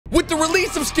the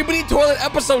release of Skibidi Toilet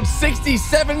episode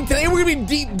 67, today we're gonna be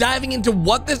deep diving into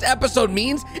what this episode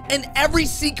means and every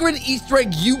secret and Easter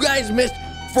egg you guys missed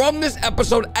from this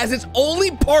episode, as it's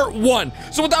only part 1.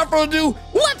 So without further ado,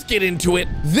 let's get into it.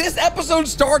 This episode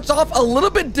starts off a little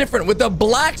bit different with a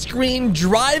black screen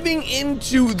driving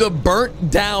into the burnt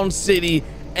down city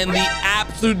and the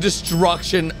absolute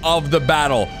destruction of the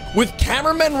battle. With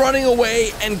cameramen running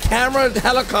away and camera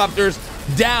helicopters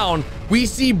down, we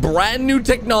see brand new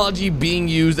technology being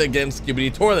used against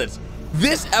Skibidi toilets.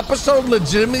 This episode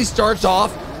legitimately starts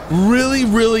off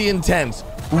really intense.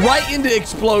 Right into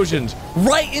explosions,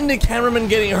 right into cameramen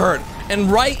getting hurt, and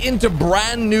right into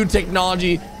brand new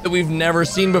technology that we've never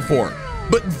seen before.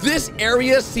 But this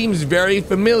area seems very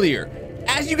familiar.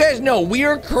 As you guys know, we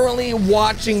are currently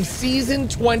watching season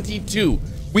 22.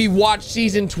 We watched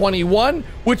season 21,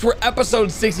 which were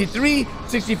episodes 63,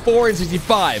 64, and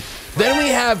 65. Then we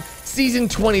have season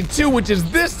 22, which is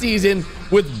this season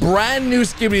with brand new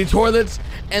Skibidi toilets,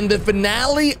 and the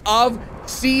finale of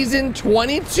season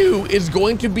 22 is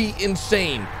going to be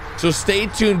insane. So stay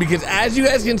tuned, because as you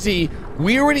guys can see,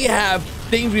 we already have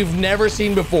things we've never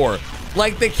seen before,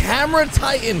 like the camera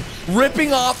titan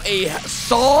ripping off a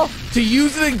saw to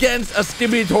use it against a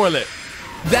Skibidi toilet.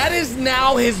 That is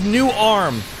now his new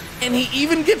arm, and he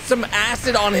even gets some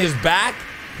acid on his back,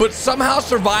 but somehow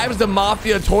survives the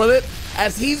mafia toilet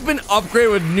as he's been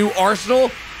upgraded with new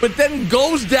arsenal, but then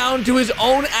goes down to his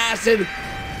own acid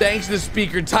thanks to the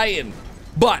speaker titan.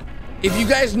 But if you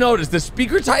guys notice, the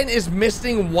speaker titan is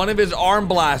missing one of his arm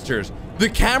blasters. The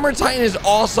camera titan is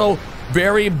also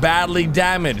very badly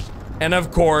damaged. And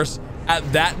of course,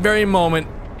 at that very moment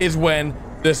is when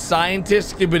the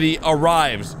scientist Skibidi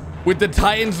arrives, with the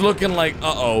titans looking like,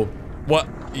 uh-oh, what?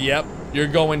 Yep, you're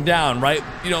going down, right?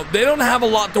 You know, they don't have a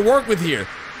lot to work with here.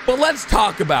 But let's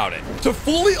talk about it. To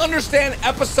fully understand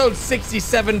episode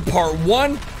 67 part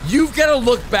 1, you've got to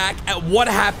look back at what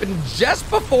happened just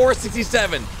before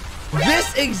 67.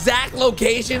 This exact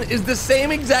location is the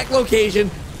same exact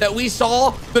location that we saw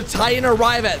the Titan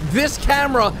arrive at. This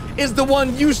camera is the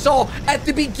one you saw at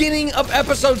the beginning of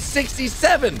episode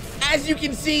 67. As you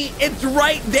can see, it's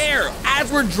right there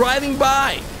as we're driving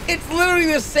by. It's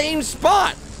literally the same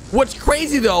spot. What's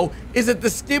crazy though is that the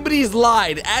Skibidis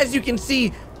lied. As you can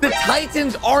see, the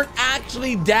Titans aren't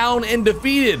actually down and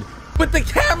defeated, but the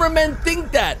cameramen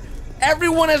think that.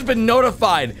 Everyone has been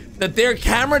notified that their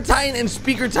camera titan and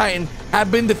speaker titan have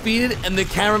been defeated and the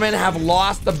cameramen have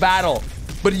lost the battle.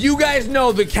 But you guys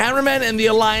know the cameramen and the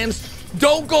Alliance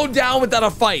don't go down without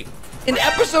a fight. In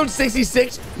episode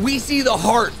 66, we see the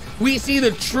heart. We see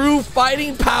the true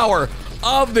fighting power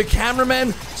of the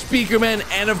cameramen, speakermen,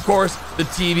 and of course, the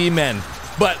TV men.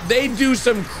 But they do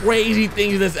some crazy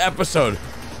things in this episode.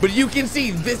 But you can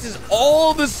see this is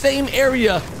all the same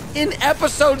area in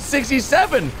episode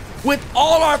 67 with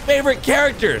all our favorite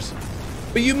characters.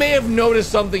 But you may have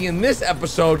noticed something in this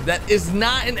episode that is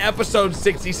not in episode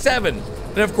 67.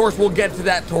 And of course, we'll get to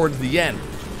that towards the end.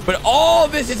 But all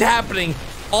this is happening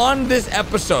on this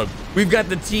episode. We've got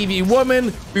the TV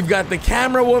woman, we've got the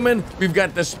camera woman, we've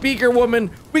got the speaker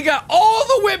woman, we got all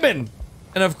the women.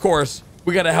 And of course,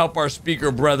 we got to help our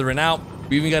speaker brethren out.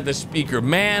 We even got the speaker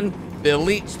man, the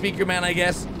elite speaker man, I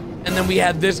guess. And then we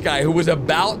had this guy who was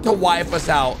about to wipe us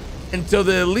out until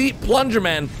the elite plunger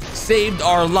man saved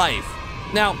our life.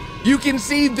 Now, you can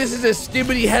see this is a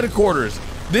Skibidi headquarters.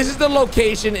 This is the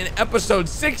location in episode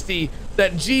 60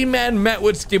 that G-Man met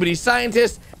with Skibidi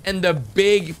scientists and the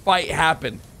big fight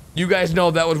happened. You guys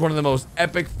know that was one of the most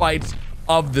epic fights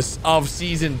of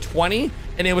season 20,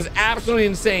 and it was absolutely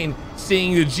insane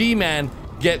seeing the G-Man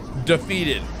get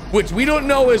defeated, which we don't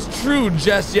know is true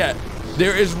just yet.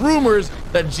 There is rumors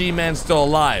that G-Man's still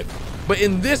alive. But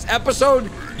in this episode,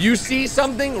 you see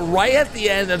something right at the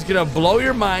end that's gonna blow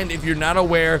your mind if you're not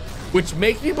aware, which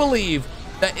makes me believe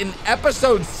that in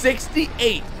episode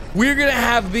 68, we're gonna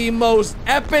have the most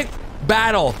epic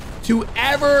battle to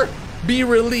ever be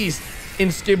released in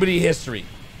Skibidi history.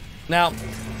 Now,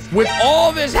 with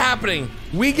all this happening,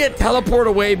 we get teleported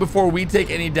away before we take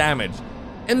any damage.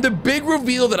 And the big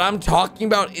reveal that I'm talking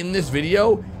about in this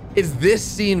video is this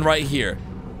scene right here.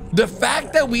 The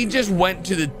fact that we just went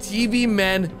to the TV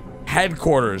men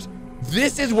headquarters.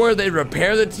 This is where they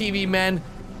repair the TV men.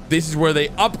 This is where they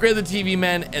upgrade the TV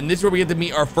men. And this is where we get to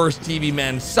meet our first TV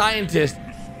men scientist.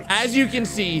 As you can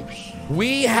see,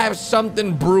 we have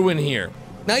something brewing here.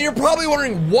 Now you're probably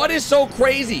wondering what is so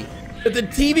crazy that the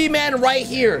TV man right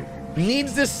here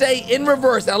needs to say in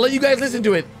reverse. I'll let you guys listen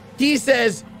to it. He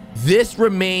says, "This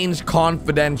remains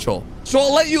confidential." So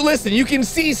I'll let you listen. You can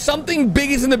see something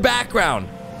big is in the background.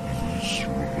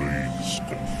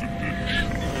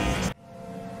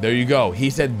 There you go. He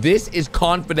said this is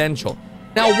confidential.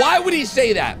 Now, why would he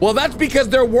say that? Well, that's because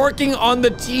they're working on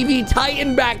the TV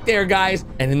Titan back there, guys.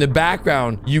 And in the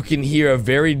background, you can hear a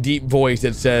very deep voice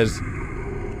that says...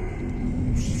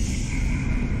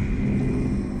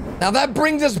 Now, that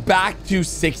brings us back to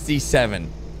 67.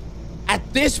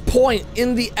 At this point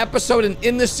in the episode and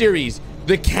in the series,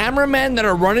 the cameramen that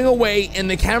are running away and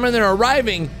the cameramen that are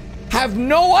arriving have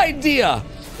no idea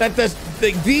that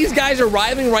these guys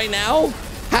arriving right now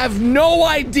have no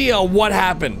idea what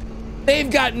happened. They've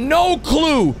got no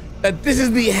clue that this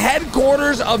is the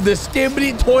headquarters of the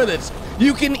Skibidi toilets.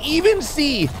 You can even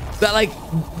see that, like,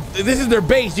 this is their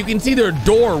base. You can see their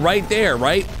door right there,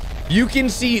 right? You can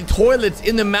see toilets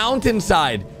in the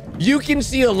mountainside. You can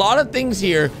see a lot of things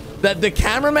here that the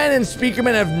cameraman and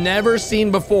speakerman have never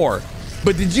seen before.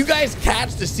 But did you guys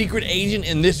catch the secret agent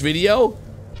in this video?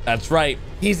 That's right.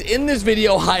 He's in this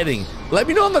video hiding. Let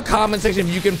me know in the comment section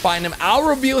if you can find him. I'll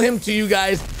reveal him to you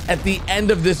guys at the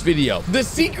end of this video. The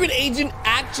secret agent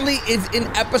actually is in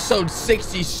episode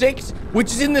 66, which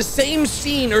is in the same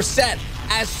scene or set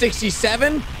as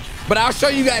 67, but I'll show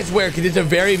you guys where, because it's a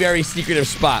very, very secretive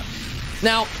spot.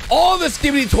 Now, all the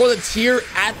Skibidi toilets here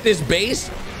at this base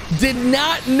did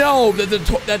not know that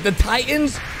the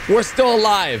Titans were still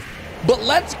alive. But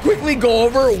let's quickly go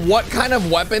over what kind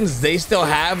of weapons they still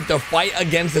have to fight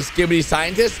against the Skibidi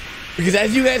scientists, because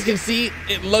as you guys can see,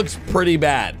 it looks pretty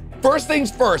bad. First things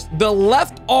first, the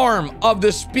left arm of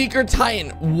the Speaker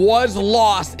Titan was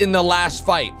lost in the last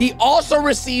fight. He also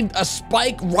received a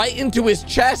spike right into his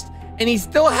chest, and he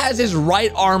still has his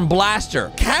right arm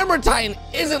blaster. Camera Titan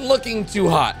isn't looking too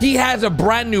hot. He has a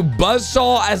brand new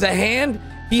buzzsaw as a hand.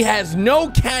 He has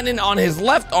no cannon on his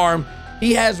left arm.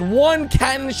 He has one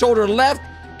cannon shoulder left,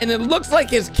 and it looks like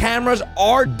his cameras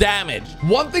are damaged.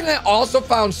 One thing I also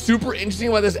found super interesting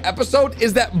about this episode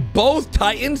is that both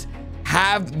Titans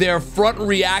have their front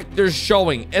reactors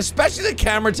showing, especially the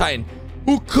Camera Titan,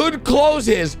 who could close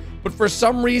his, but for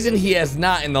some reason he has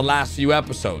not in the last few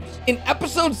episodes. In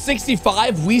episode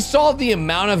 65, we saw the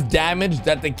amount of damage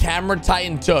that the Camera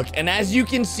Titan took, and as you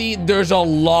can see, there's a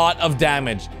lot of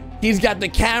damage. He's got the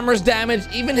cameras damaged,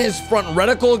 even his front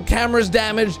reticle cameras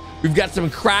damaged. We've got some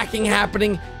cracking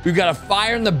happening. We've got a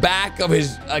fire in the back of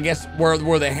his, I guess,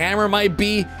 where the hammer might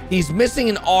be. He's missing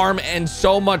an arm and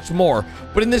so much more.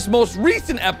 But in this most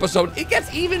recent episode, it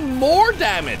gets even more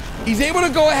damage. He's able to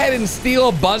go ahead and steal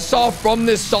a buzzsaw from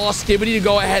this Saw Skibidi to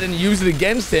go ahead and use it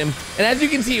against him. And as you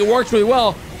can see, it works really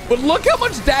well. But look how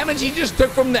much damage he just took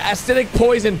from the acidic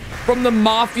poison from the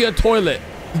Mafia toilet.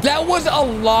 That was a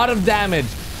lot of damage.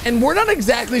 And we're not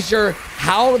exactly sure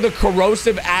how the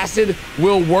corrosive acid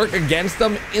will work against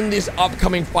them in this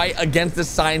upcoming fight against the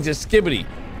scientist Skibidi.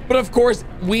 But of course,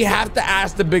 we have to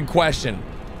ask the big question.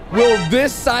 Will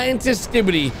this scientist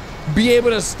Skibidi be able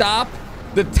to stop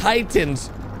the Titans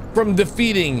from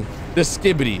defeating the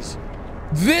Skibidis?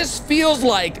 This feels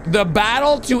like the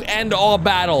battle to end all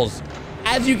battles.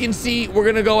 As you can see, we're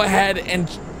gonna go ahead and,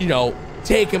 you know,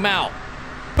 take him out.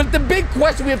 But the big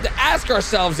question we have to ask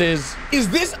ourselves is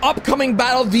this upcoming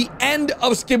battle the end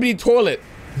of Skibidi Toilet?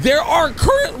 There are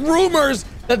current rumors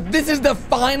that this is the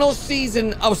final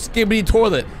season of Skibidi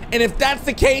Toilet. And if that's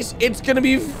the case, it's going to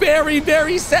be very,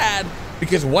 very sad.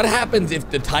 Because what happens if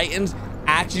the Titans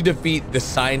actually defeat the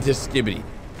scientist Skibidi?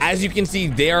 As you can see,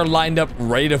 they are lined up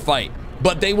ready to fight.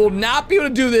 But they will not be able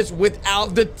to do this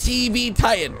without the TV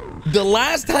Titan. The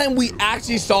last time we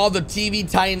actually saw the TV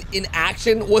Titan in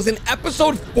action was in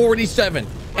episode 47.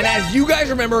 And as you guys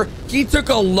remember, he took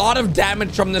a lot of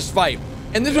damage from this fight.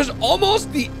 And this was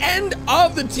almost the end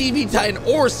of the TV Titan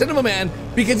or Cinema Man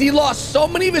because he lost so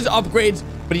many of his upgrades,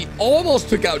 but he almost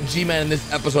took out G-Man in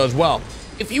this episode as well.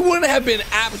 If he wouldn't have been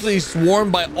absolutely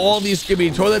swarmed by all these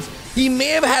Skibidi toilets, he may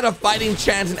have had a fighting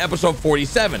chance in episode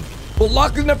 47. But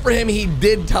luckily enough for him, he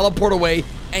did teleport away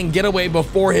and get away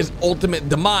before his ultimate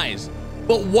demise.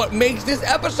 But what makes this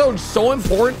episode so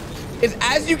important is,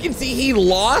 as you can see, he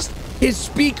lost his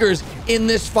speakers in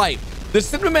this fight. The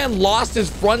Cinema Man lost his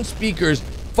front speakers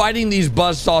fighting these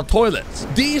buzzsaw toilets.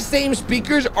 These same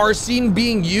speakers are seen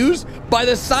being used by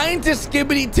the scientist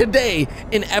Skibidi today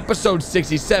in episode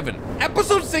 67.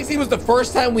 Episode 60 was the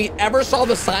first time we ever saw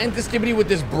the scientist Skibidi with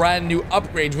this brand new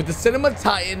upgrades with the Cinema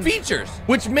Titan features,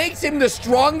 which makes him the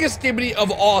strongest Skibidi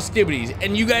of all Skibidis.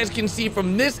 And you guys can see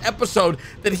from this episode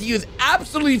that he is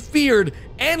absolutely feared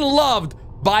and loved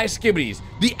by Skibidis.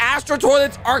 The Astro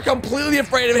Toilets are completely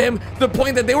afraid of him to the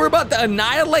point that they were about to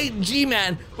annihilate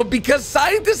G-Man, but because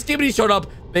Scientist Skibidi showed up,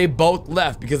 they both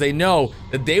left because they know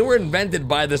that they were invented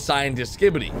by the Scientist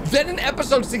Skibidi. Then in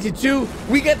episode 62,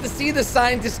 we get to see the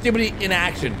Scientist Skibidi in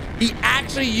action. He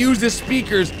actually used his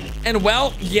speakers And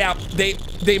well, yeah, they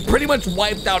pretty much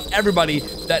wiped out everybody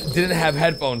that didn't have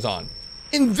headphones on.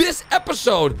 In this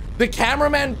episode, the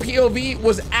cameraman POV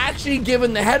was actually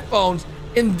given the headphones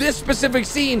in this specific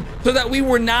scene so that we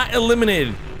were not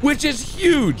eliminated, which is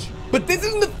huge. But this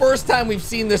isn't the first time we've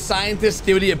seen the scientist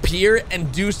Skibidi appear and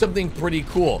do something pretty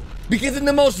cool. Because in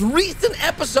the most recent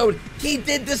episode, he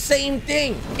did the same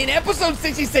thing. In episode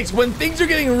 66, when things are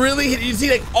getting really hit, you see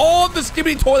like all the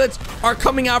Skibidi toilets are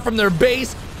coming out from their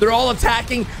base. They're all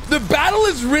attacking. The battle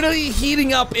is really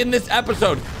heating up in this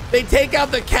episode. They take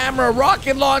out the camera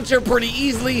rocket launcher pretty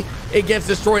easily. It gets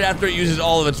destroyed after it uses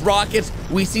all of its rockets.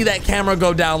 We see that camera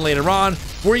go down later on.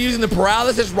 We're using the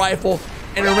paralysis rifle.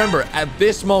 And remember, at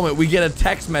this moment, we get a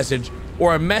text message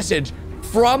or a message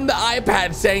from the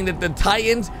iPad saying that the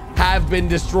Titans have been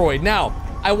destroyed. Now,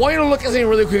 I want you to look at something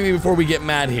really quickly before we get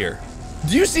mad here.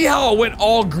 Do you see how it went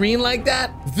all green like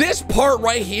that? This part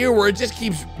right here where it just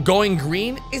keeps going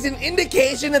green is an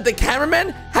indication that the cameramen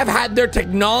have had their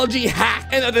technology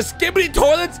hacked and that the Skibidi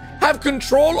toilets have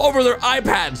control over their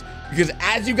iPads. Because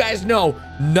as you guys know,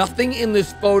 nothing in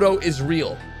this photo is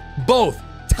real. Both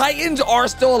Titans are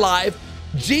still alive.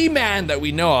 G-Man that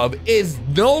we know of is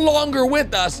no longer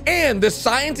with us, and the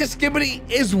scientist Skibidi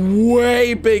is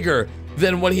way bigger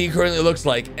than what he currently looks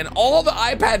like. And all the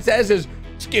iPad says is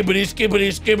Skibidi,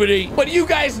 Skibidi, Skibidi. But you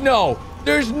guys know,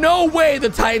 there's no way the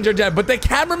Titans are dead. But the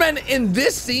cameramen in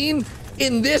this scene,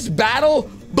 in this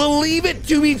battle, believe it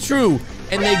to be true.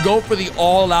 And they go for the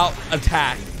all-out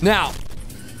attack. Now,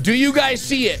 do you guys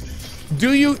see it?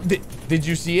 Did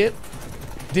you see it?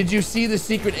 Did you see the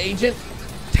secret agent?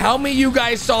 Tell me you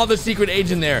guys saw the secret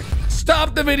agent there.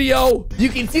 Stop the video. You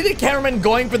can see the cameramen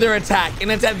going for their attack. And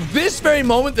it's at this very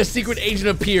moment the secret agent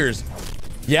appears.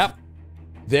 Yep.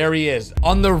 There he is.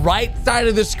 On the right side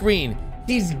of the screen.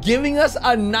 He's giving us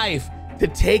a knife to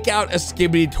take out a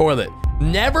Skibidi toilet.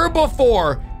 Never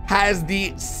before has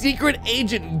the secret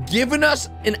agent given us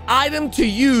an item to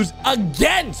use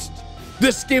against the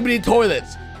Skibidi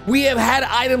toilets. We have had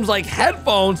items like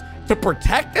headphones to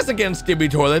protect us against Skibidi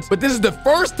toilets, but this is the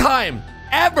first time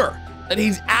ever that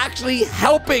he's actually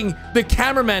helping the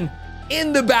cameraman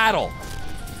in the battle.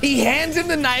 He hands him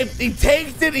the knife, he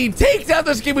takes it, he takes out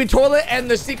the Skibidi toilet,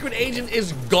 and the secret agent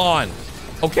is gone.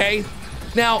 Okay?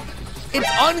 Now, it's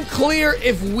unclear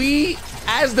if we,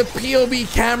 as the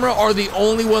POV camera, are the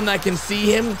only one that can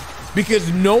see him,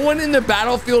 because no one in the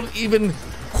battlefield even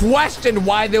questioned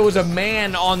why there was a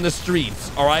man on the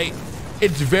streets, all right?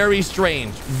 It's very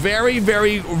strange. Very,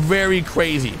 very, very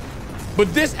crazy.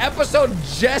 But this episode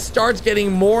just starts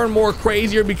getting more and more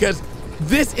crazier because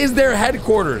this is their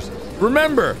headquarters.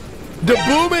 Remember, the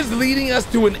boom is leading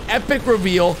us to an epic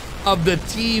reveal of the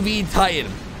TV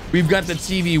Titan. We've got the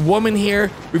TV woman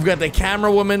here. We've got the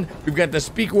camera woman. We've got the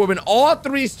speaker woman. All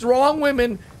three strong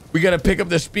women. We got to pick up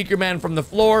the speaker man from the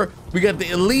floor. We got the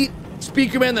elite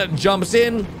speaker man that jumps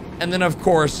in. And then, of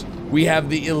course, we have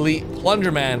the elite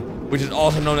plunger man, which is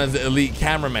also known as the elite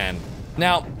cameraman.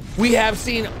 Now, we have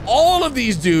seen all of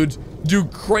these dudes do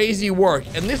crazy work,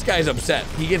 and this guy's upset.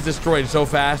 He gets destroyed so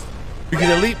fast because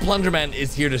elite plungerman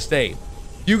is here to stay.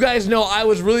 You guys know I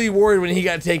was really worried when he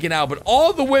got taken out, but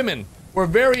all the women were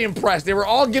very impressed. They were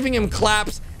all giving him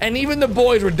claps, and even the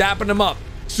boys were dapping him up.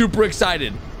 Super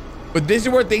excited. But this is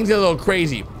where things get a little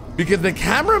crazy because the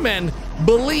cameramen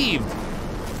believed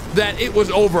that it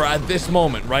was over at this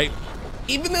moment, right?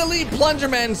 Even the elite plunger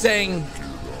man saying,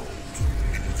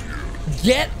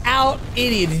 "Get out,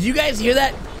 idiot." Did you guys hear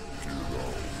that?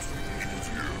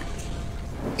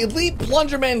 Elite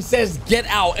plunger man says, "Get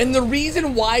out." And the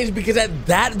reason why is because at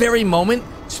that very moment,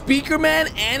 speaker man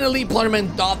and elite plunger man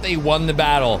thought they won the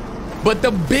battle. But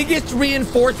the biggest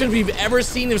reinforcement we've ever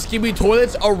seen of Skibidi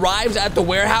toilets arrives at the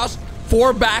warehouse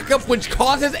for backup, which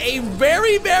causes a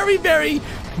very, very, very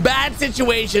bad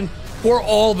situation for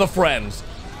all the friends.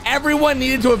 Everyone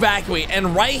needed to evacuate,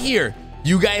 and right here,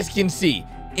 you guys can see,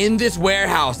 in this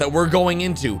warehouse that we're going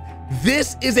into,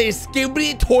 this is a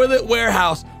Skibidi toilet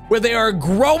warehouse where they are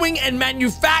growing and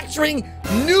manufacturing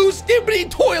new Skibidi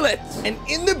toilets. And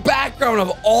in the background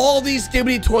of all these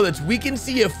Skibidi toilets, we can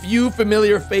see a few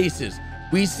familiar faces.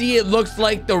 We see it looks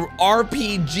like the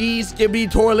RPG Skibidi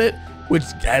toilet, which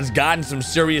has gotten some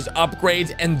serious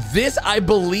upgrades, and this, I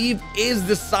believe, is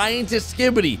the scientist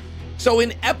Skibidi. So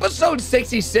in episode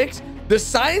 66, the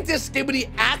scientist Skibidi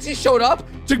actually showed up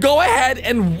to go ahead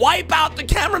and wipe out the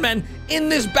cameramen in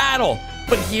this battle.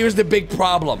 But here's the big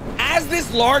problem. As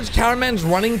this large cameraman's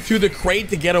running through the crate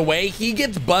to get away, he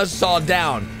gets buzzsawed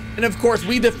down. And of course,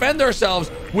 we defend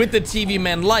ourselves with the TV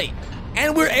man light.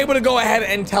 And we're able to go ahead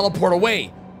and teleport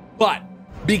away. But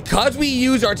because we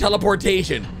use our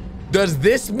teleportation, does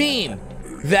this mean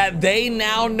that they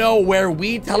now know where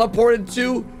we teleported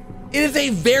to, it is a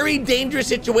very dangerous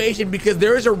situation because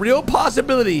there is a real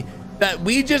possibility that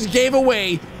we just gave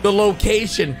away the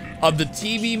location of the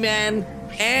TV man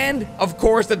and, of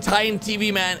course, the Titan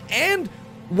TV man and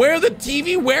where the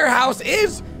TV warehouse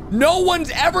is. No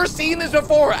one's ever seen this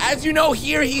before. As you know,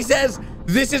 here he says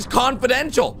this is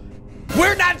confidential.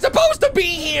 We're not supposed to be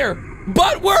here,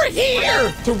 but we're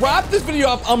here. To wrap this video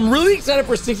up, I'm really excited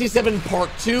for 67 part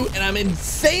 2, and I'm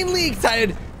insanely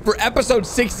excited for episode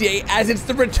 68 as it's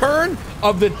the return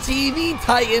of the TV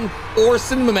Titan or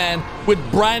Cinema Man with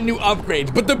brand new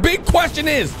upgrades. But the big question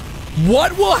is,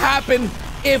 what will happen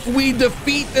if we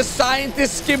defeat the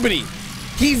scientist Skibidi?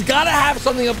 He's got to have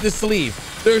something up his sleeve.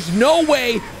 There's no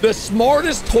way the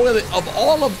smartest toilet of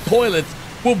all of toilets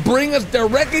will bring us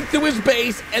directly to his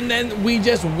base and then we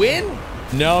just win?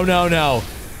 No, no, no.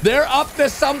 They're up to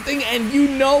something, and you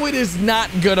know it is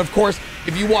not good. Of course,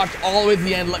 if you watched all the way to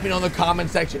the end, let me know in the comment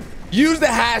section. Use the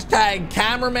hashtag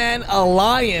Cameraman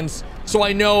Alliance so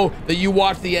I know that you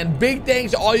watched the end. Big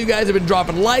thanks to all you guys have been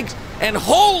dropping likes, and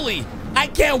holy, I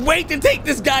can't wait to take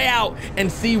this guy out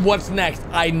and see what's next.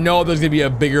 I know there's gonna be a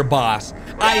bigger boss.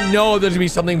 I know there's gonna be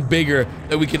something bigger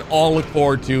that we can all look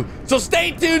forward to. So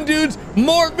stay tuned, dudes.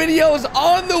 More videos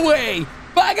on the way.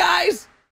 Bye, guys.